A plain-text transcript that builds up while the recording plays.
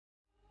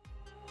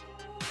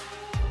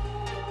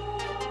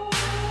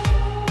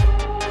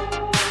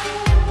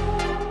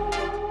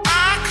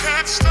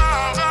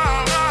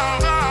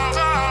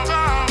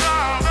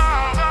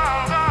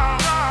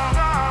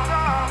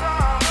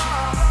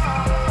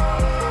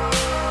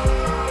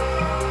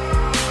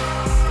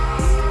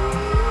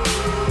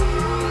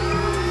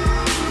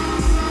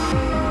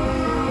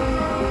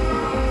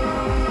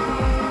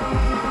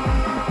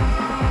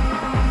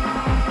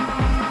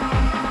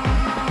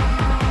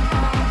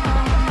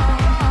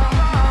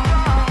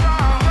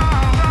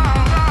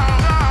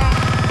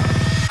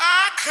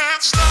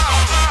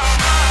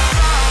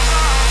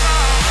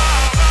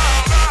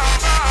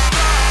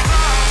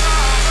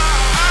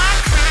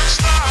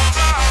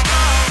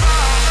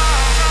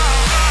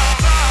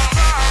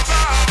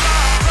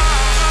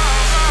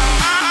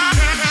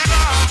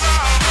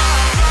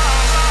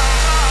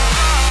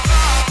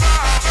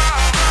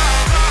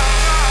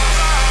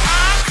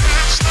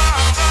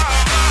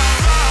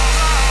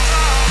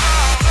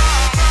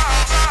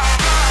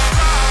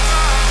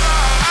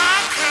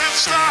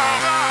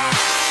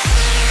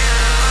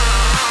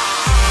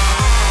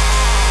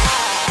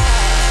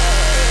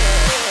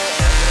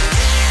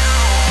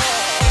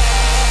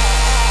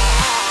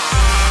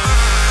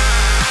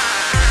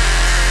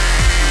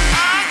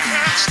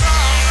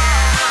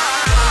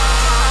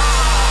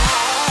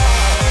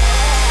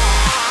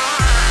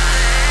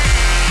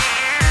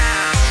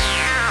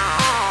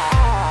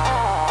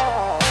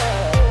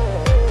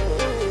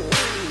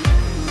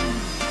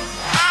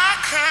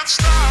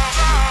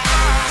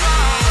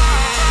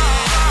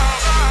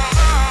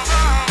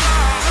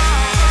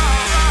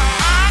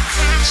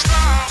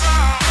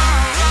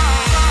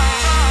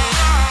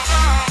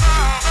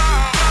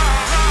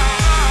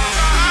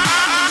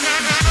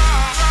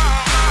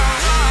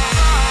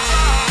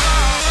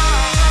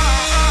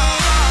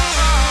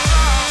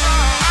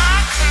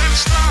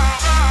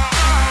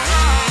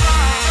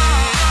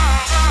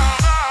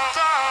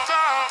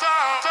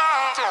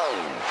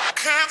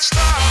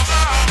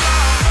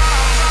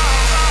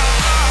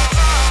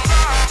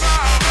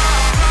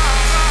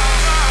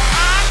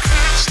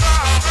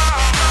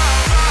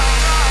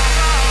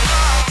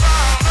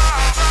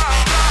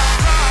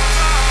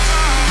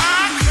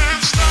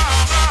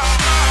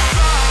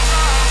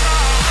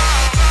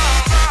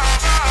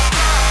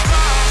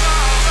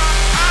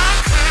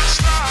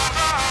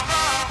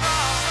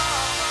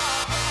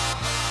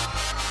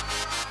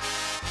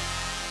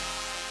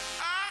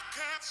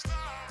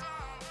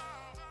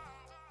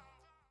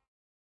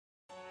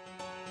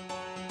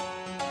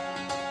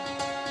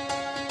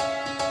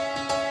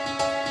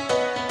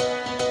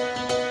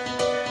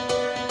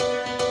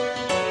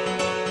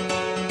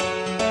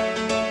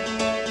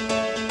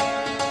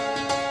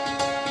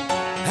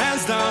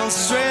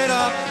Straight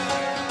up,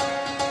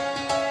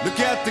 look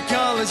at the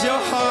colors your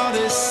heart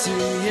is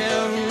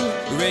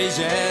seeing. Raise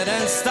your head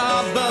and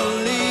start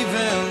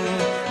believing.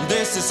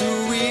 This is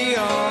who we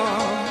are.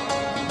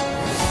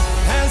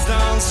 Hands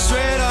down,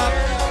 straight up,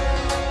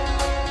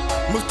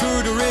 move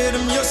through the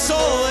rhythm your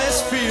soul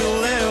is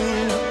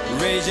feeling.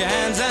 Raise your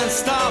hands and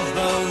start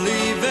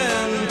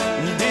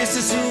believing. This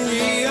is who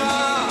we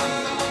are.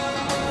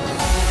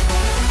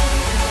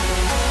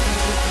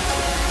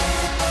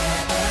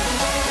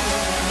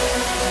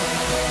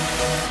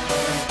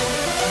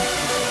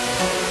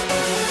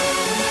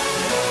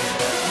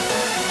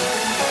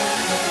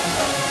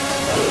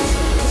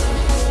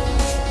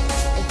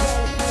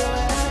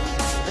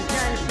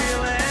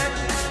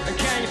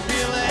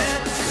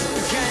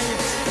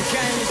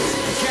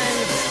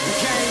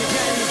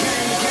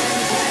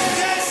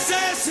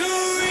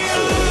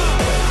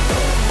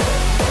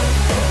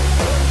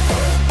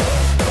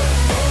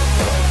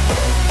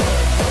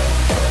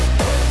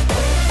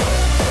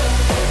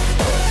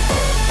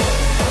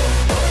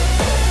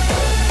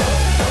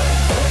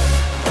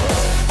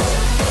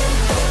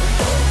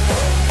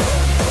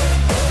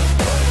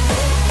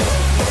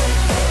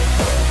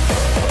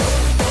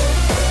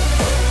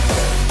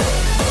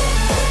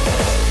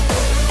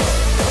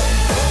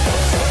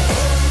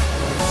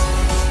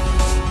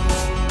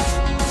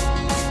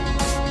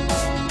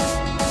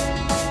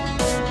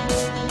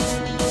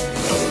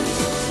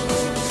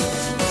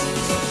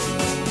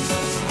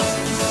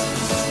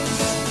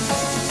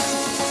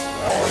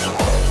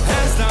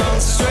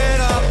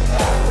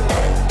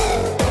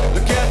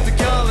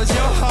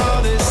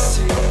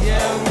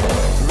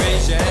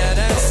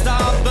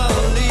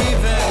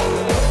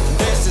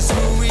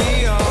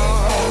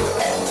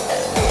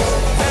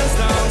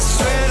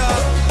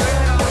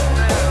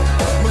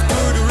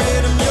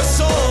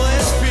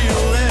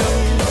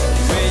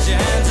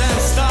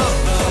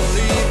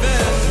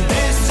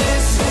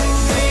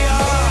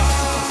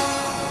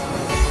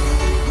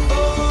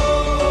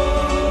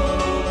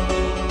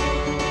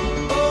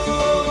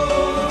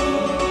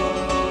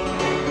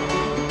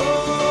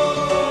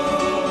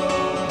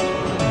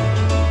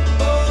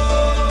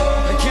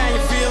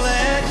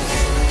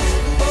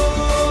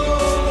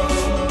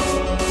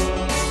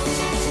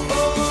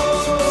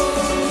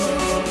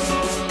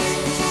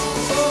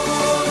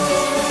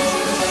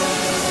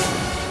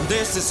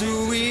 This is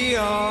who we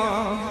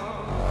are.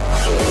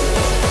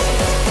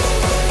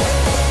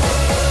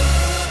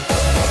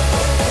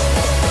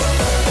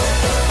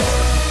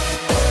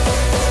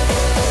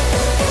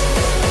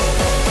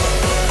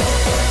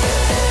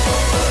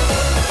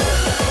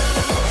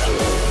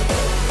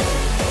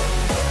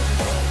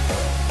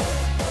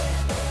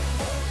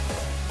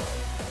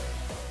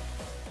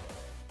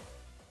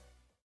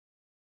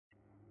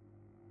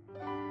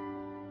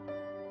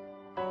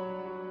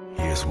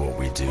 Here's what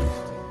we do,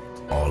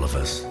 all of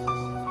us.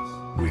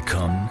 We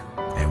come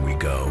and we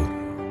go,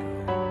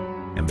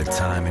 and the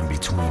time in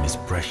between is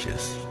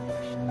precious,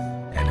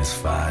 and it's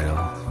vital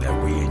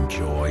that we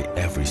enjoy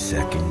every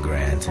second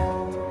granted.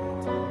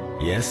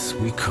 Yes,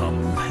 we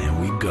come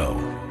and we go,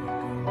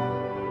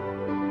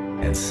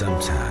 and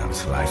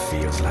sometimes life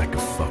feels like a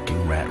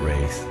fucking rat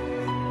race,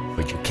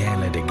 but you can't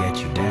let it get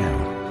you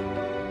down.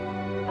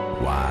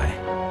 Why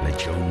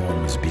let your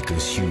moments be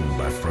consumed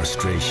by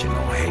frustration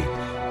or hate?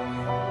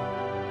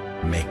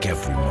 Make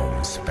every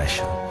moment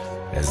special,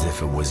 as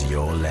if it was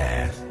your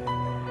last.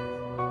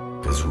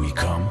 'Cause we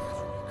come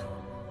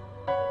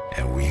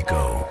and we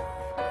go.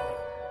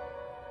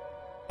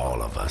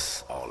 All of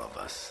us, all of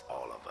us,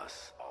 all of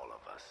us, all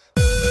of us.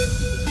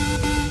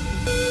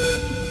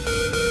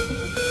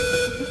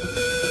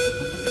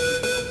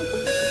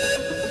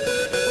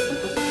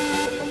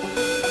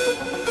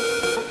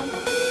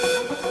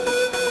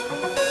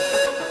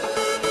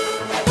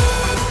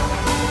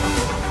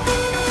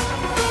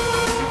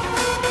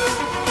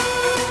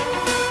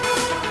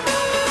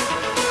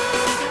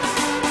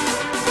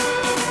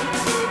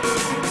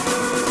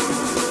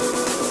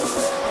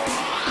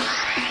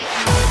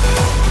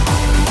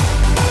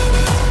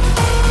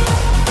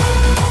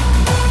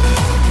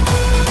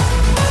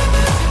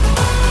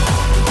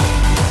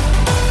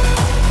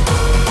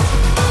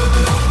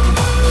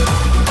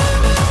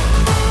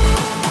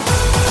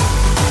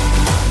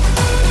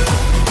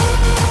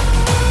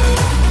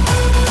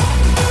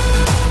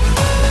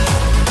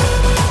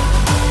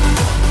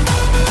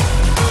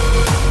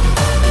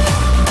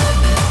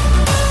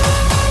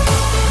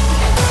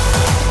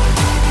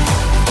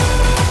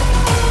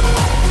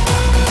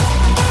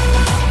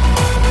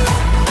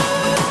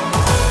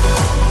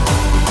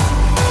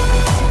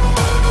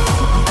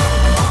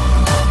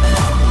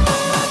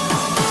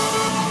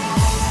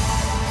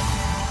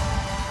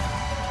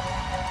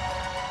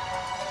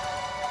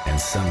 And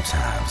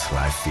sometimes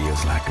life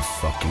feels like a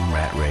fucking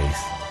rat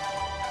race,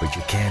 but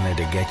you can't let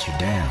it get you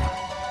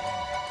down.